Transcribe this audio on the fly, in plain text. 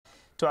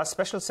to our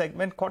special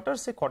segment, Quarter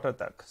Se Quarter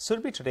Tak.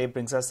 Surbhi today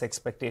brings us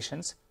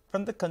expectations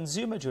from the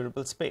consumer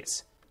durable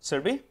space.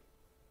 Surbhi?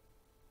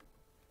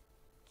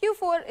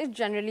 Q4 is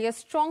generally a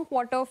strong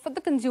quarter for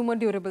the consumer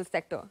durable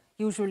sector,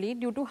 usually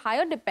due to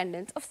higher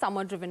dependence of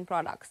summer-driven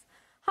products.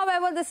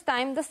 However, this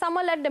time, the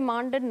summer-led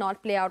demand did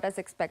not play out as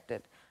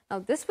expected. Now,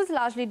 this was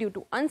largely due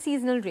to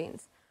unseasonal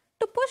rains.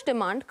 To push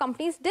demand,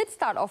 companies did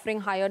start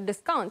offering higher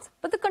discounts,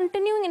 but the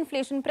continuing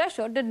inflation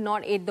pressure did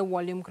not aid the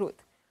volume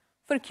growth.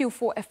 For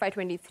Q4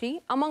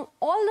 FY23, among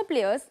all the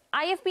players,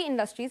 IFB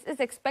Industries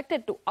is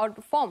expected to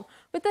outperform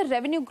with a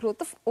revenue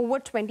growth of over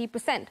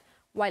 20%,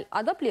 while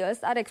other players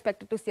are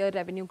expected to see a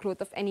revenue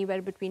growth of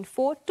anywhere between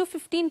 4 to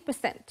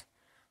 15%.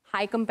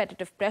 High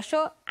competitive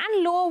pressure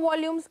and lower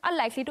volumes are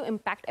likely to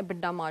impact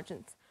EBITDA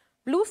margins.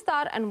 Blue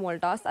Star and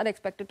Voltas are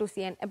expected to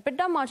see an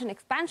EBITDA margin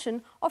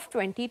expansion of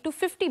 20 to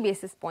 50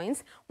 basis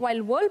points, while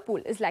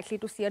Whirlpool is likely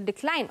to see a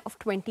decline of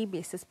 20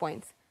 basis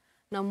points.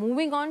 Now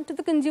moving on to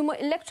the consumer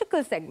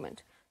electrical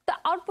segment. The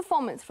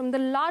outperformance from the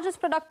largest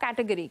product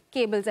category,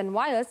 cables and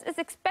wires, is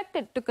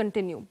expected to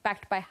continue,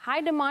 backed by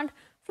high demand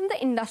from the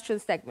industrial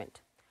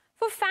segment.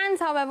 For fans,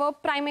 however,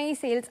 primary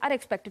sales are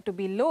expected to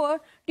be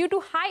lower due to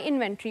high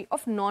inventory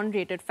of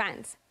non-rated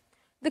fans.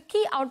 The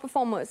key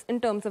outperformers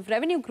in terms of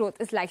revenue growth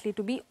is likely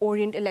to be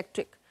Orient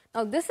Electric.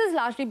 Now, this is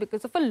largely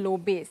because of a low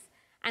base,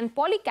 and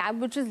Polycab,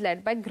 which is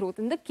led by growth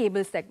in the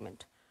cable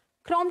segment.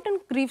 Crompton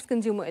Greaves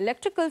Consumer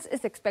Electricals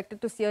is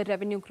expected to see a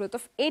revenue growth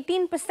of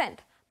 18%,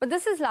 but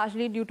this is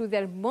largely due to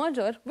their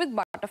merger with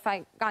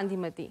Butterfly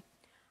Gandhimati.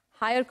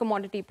 Higher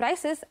commodity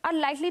prices are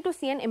likely to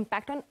see an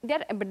impact on their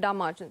EBITDA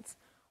margins.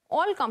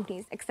 All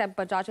companies except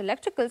Bajaj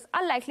Electricals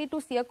are likely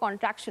to see a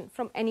contraction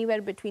from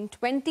anywhere between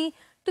 20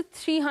 to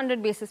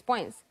 300 basis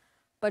points.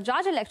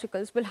 Bajaj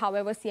Electricals will,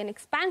 however, see an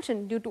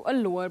expansion due to a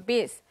lower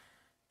base.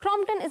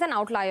 Crompton is an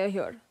outlier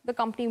here. The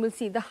company will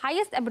see the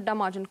highest EBITDA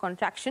margin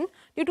contraction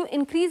due to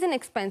increase in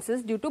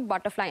expenses due to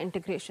Butterfly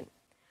integration.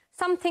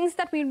 Some things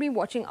that we'll be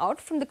watching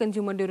out from the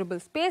consumer durable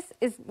space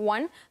is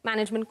 1.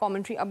 Management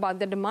commentary about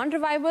the demand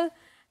revival.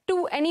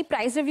 2. Any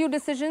price review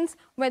decisions,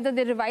 whether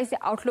they revise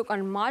the outlook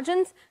on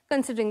margins,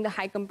 considering the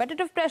high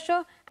competitive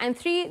pressure. And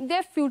 3.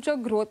 Their future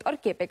growth or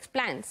capex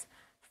plans.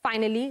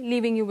 Finally,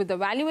 leaving you with the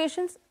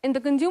valuations. In the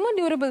consumer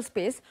durable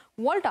space,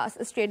 Voltas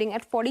is trading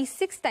at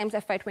 46 times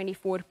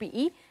FY24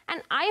 PE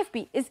and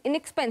IFB is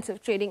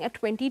inexpensive, trading at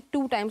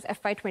 22 times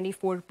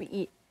FY24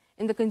 PE.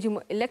 In the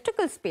consumer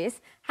electrical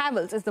space,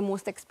 Havells is the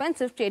most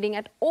expensive, trading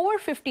at over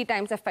 50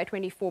 times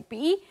FY24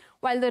 PE,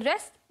 while the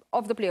rest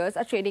of the players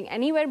are trading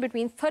anywhere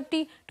between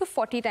 30 to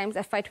 40 times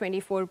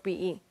FY24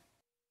 PE.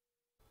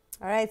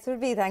 All right,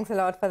 Surbhi, thanks a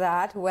lot for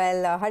that.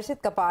 Well,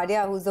 Harshit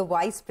Kapadia, who's the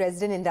Vice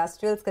President,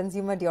 Industrials,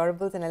 Consumer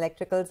Durables and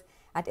Electricals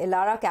at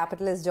Elara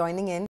Capital, is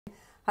joining in.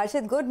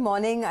 Harshit, good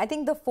morning. I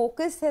think the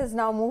focus has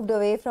now moved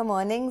away from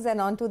earnings and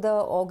onto the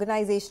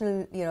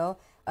organizational,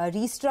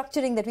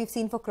 restructuring that we've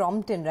seen for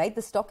Crompton, right?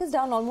 The stock is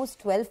down almost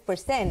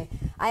 12%.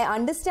 I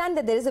understand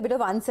that there is a bit of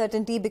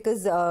uncertainty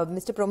because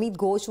Mr. Promit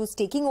Ghosh, who's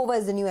taking over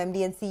as the new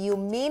MD and CEO,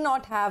 may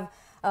not have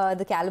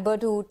the caliber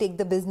to take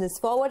the business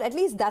forward. At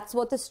least that's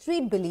what the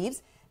street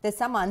believes. There's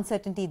some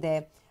uncertainty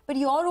there. But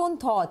your own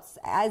thoughts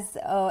as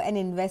an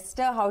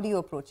investor, how do you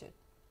approach it?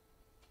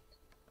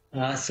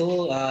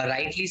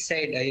 Rightly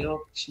said,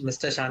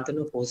 Mr.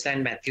 Shantanu Khosa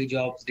and Matthew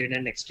Jobs did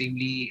an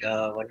extremely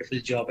wonderful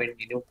job in,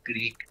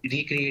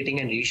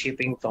 recreating and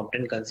reshaping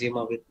Crompton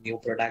Consumer with new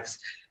products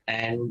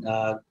and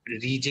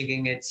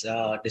rejigging its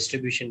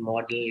distribution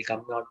model,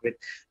 coming out with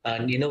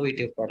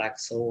innovative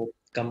products. So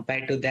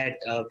compared to that,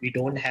 we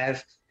don't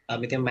have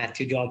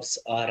Matthew Jobs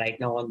right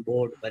now on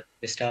board, but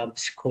Mr.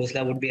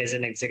 Khosla would be as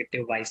an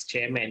executive vice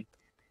chairman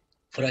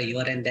for a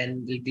year and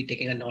then will be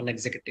taking a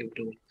non-executive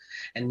role.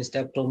 And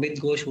Mr. Promit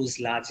Ghosh, who's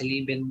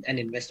largely been an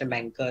investment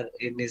banker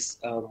in his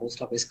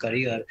most of his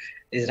career,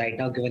 is right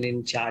now given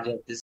in charge of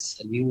this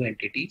new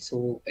entity.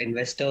 So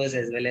investors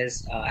as well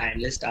as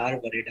analysts are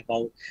worried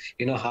about,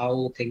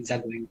 how things are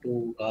going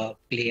to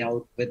play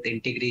out with the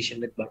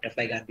integration with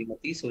Butterfly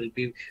Gandhimati. So we'll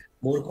be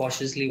more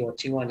cautiously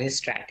watching on his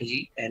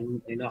strategy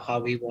and,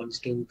 how he wants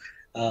to,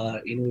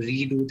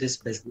 redo this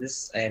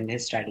business and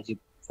his strategy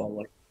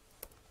forward.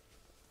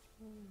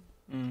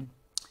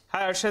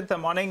 Hi, Harshit. Good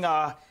morning.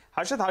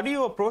 Harshit, how do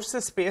you approach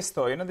this space,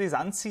 though? These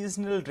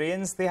unseasonal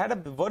rains, they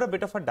were a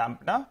bit of a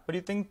dampener, but do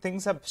you think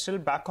things are still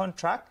back on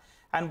track?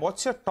 And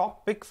what's your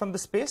top pick from the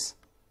space?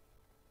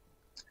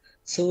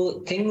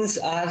 So things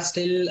are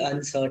still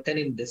uncertain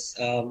in this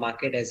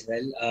market as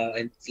well.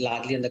 It's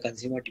largely on the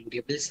consumer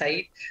durable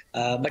side.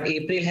 But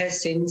April has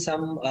seen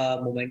some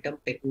momentum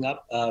picking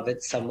up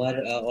with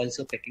summer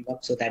also picking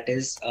up. So that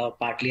is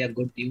partly a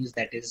good news.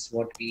 That is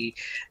what we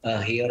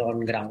hear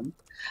on ground.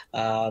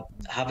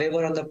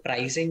 However, on the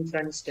pricing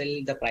front,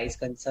 still the price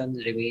concern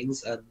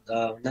remains.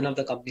 None of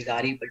the companies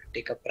are able to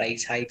take a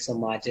price hike, so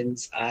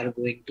margins are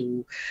going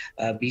to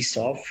be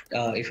soft.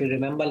 If you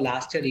remember,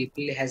 last year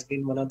April has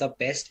been one of the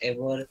best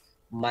ever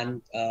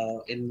month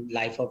in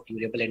life of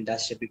durable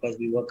industry because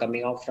we were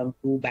coming out from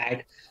 2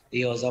 bad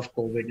years of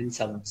COVID in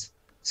summers.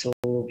 So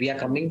we are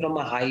coming from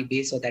a high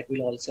base, so that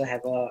will also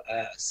have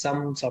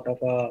some sort of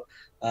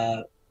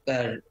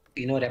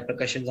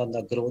repercussions on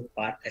the growth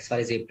part as far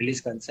as April is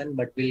concerned.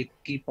 But we'll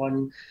keep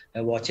on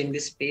watching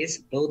this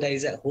space. Though there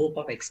is a hope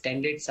of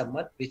extended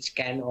summer, which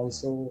can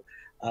also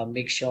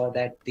make sure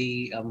that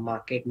the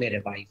market may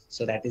revive.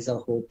 So that is a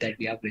hope that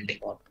we are building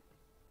on.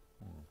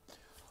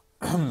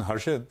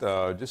 Harshit,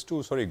 just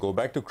to go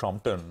back to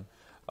Crompton,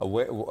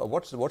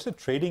 what's it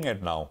trading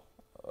at now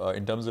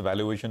in terms of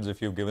valuations?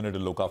 If you've given it a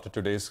look after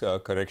today's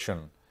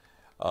correction,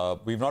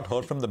 we've not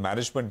heard from the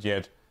management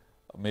yet.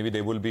 Maybe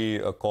there will be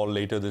a call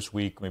later this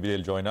week. Maybe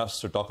they'll join us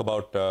to talk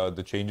about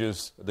the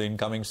changes, the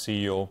incoming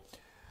CEO.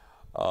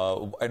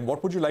 And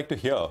what would you like to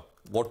hear?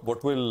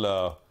 What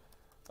will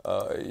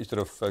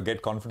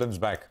get confidence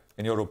back,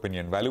 in your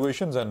opinion?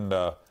 Valuations, and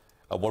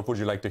what would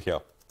you like to hear?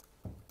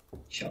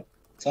 Sure.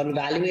 So on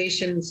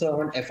valuation, so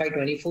on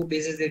FY24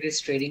 basis, it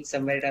is trading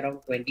somewhere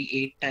around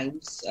 28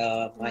 times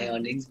my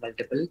earnings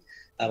multiple.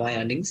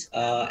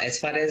 As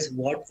far as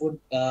what would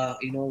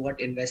what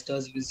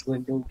investors is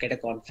going to get a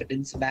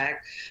confidence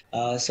back,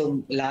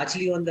 so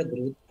largely on the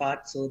growth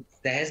part. So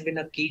there has been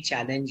a key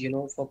challenge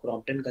for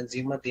Crompton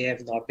Consumer. They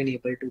have not been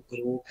able to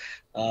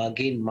grow,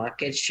 gain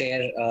market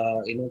share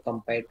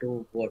compared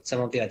to what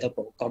some of the other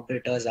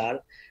competitors are.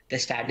 The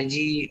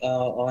strategy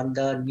on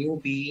the new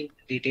being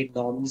rated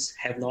norms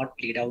have not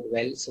played out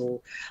well.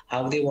 So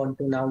how they want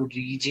to now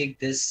rejig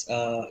this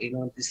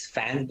this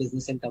fan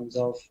business in terms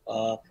of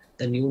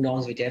the new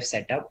norms which they have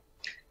set up,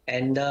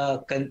 and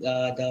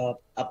the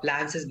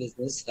appliances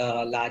business,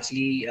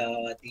 largely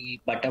the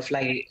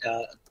butterfly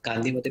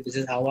Gandhimathi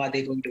business. How are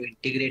they going to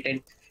integrate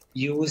and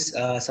use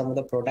some of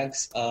the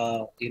products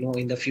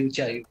in the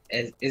future?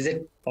 Is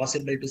it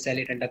possible to sell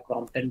it under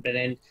Crompton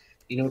brand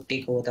and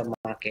take over the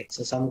market?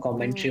 So some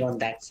commentary on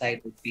that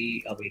side would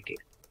be awaited.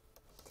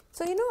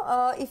 So,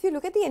 if you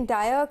look at the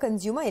entire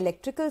consumer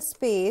electrical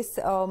space,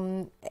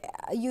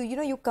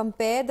 you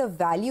compare the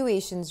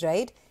valuations,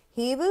 right?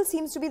 Havel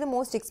seems to be the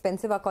most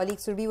expensive. Our colleague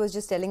Surbi was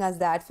just telling us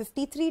that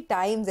 53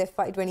 times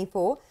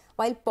FY24,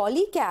 while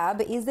Polycab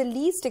is the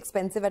least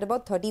expensive at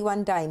about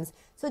 31 times.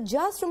 So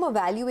just from a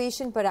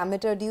valuation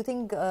parameter, do you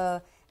think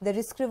the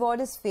risk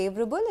reward is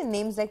favorable in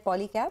names like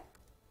Polycab?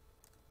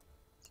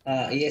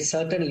 Yes,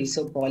 certainly.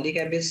 So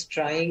Polycab is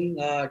trying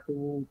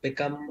to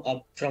become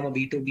from a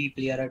B2B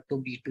player to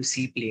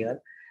B2C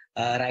player.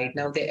 Right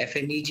now, the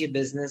FMEG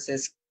business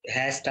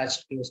has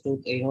touched close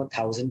to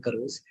 1,000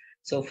 crores.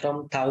 So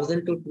from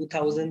 1,000 to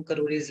 2,000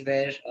 crore is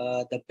where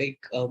the big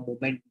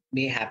movement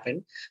may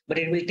happen, but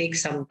it will take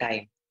some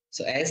time.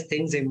 So as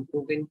things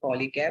improve in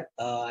Polycab,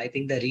 I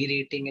think the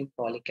re-rating in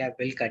Polycab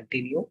will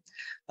continue.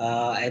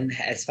 And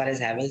as far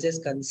as Havells is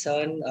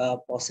concerned,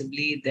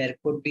 possibly there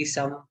could be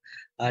some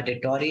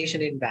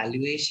deterioration in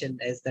valuation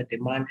as the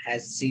demand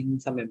has seen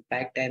some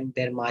impact, and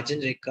their margin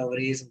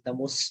recovery is the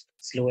most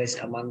slowest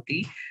among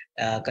the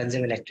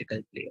consumer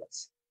electrical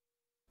players.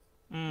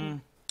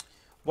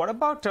 What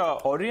about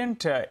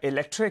Orient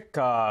Electric,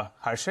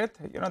 Harshit?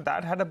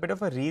 That had a bit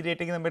of a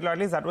re-rating in the middle, or at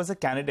least that was a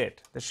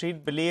candidate. The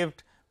street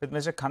believed with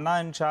Mr.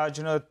 Khanna in charge,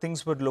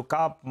 things would look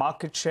up,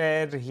 market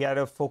share, he had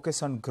a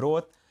focus on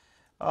growth.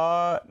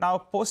 Now,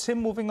 post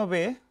him moving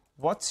away,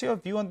 what's your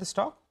view on the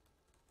stock?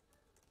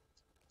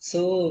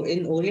 So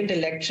in Orient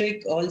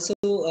Electric also,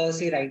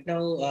 right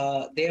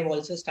now, they have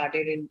also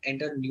started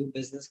enter new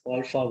business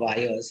called for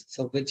wires,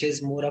 so which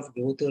is more of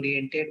growth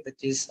oriented,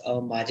 which is a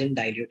margin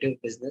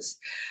dilutive business.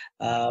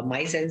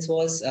 My sense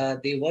was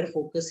they were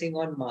focusing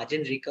on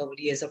margin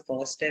recovery as a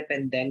first step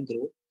and then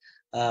growth.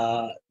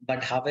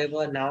 But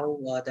however, now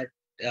that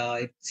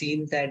it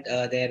seems that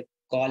their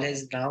call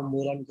is now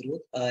more on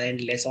growth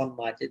and less on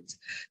margins,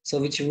 so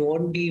which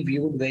won't be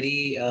viewed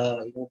very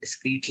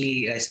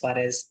discreetly as far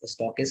as the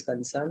stock is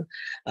concerned.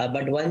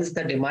 But once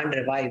the demand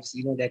revives,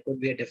 there could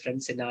be a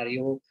different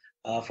scenario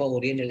for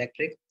Orient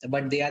Electric.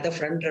 But they are the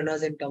front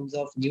runners in terms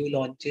of new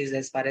launches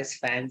as far as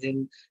fans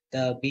in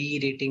the B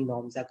rating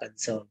norms are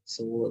concerned.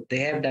 So they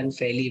have done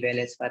fairly well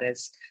as far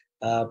as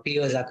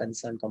peers are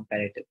concerned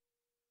comparative.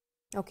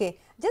 Okay,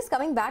 just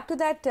coming back to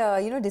that,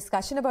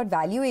 discussion about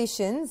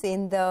valuations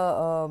in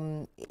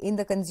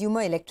the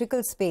consumer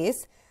electrical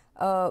space.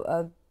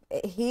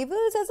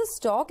 Havells as a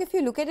stock, if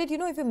you look at it,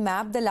 if you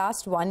map the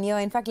last 1 year,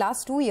 in fact,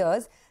 last 2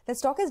 years, the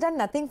stock has done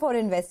nothing for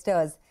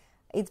investors.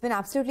 It's been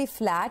absolutely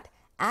flat,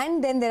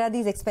 and then there are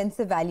these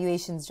expensive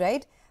valuations,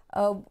 right?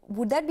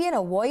 Would that be an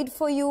avoid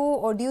for you,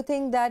 or do you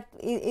think that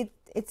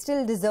it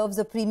still deserves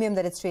a premium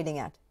that it's trading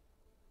at?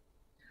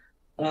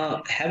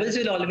 Havells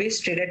will always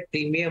trade at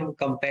premium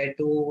compared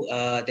to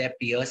their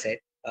peer set,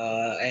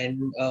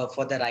 and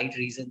for the right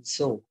reasons.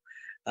 So,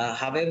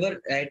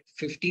 however, at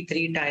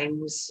 53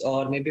 times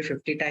or maybe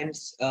 50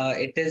 times,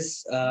 it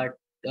is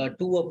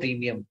to a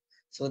premium.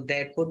 So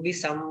there could be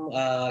some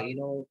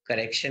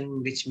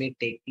correction which may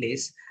take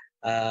place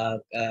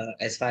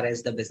as far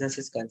as the business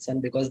is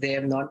concerned, because they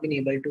have not been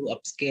able to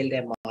upscale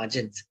their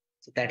margins.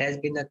 So that has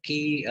been a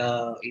key,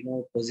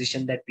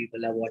 position that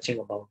people are watching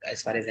about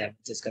as far as Hamilton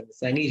is concerned.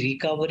 So any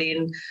recovery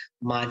in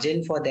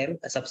margin for them,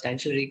 a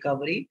substantial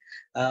recovery,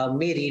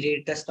 may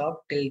re-rate the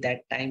stock. Till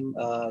that time,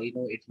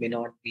 it may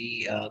not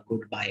be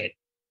good buy at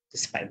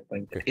this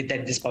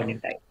point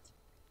in time.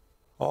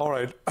 All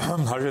right.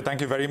 Harshit, thank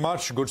you very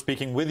much. Good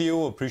speaking with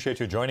you. Appreciate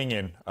you joining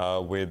in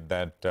with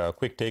that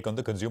quick take on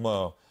the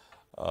consumer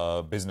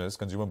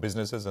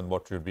businesses and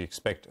what should we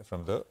expect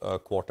from the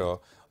quarter.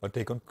 A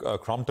take on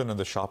Crompton and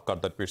the sharp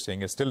cut that we're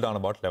seeing is still down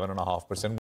about 11.5%.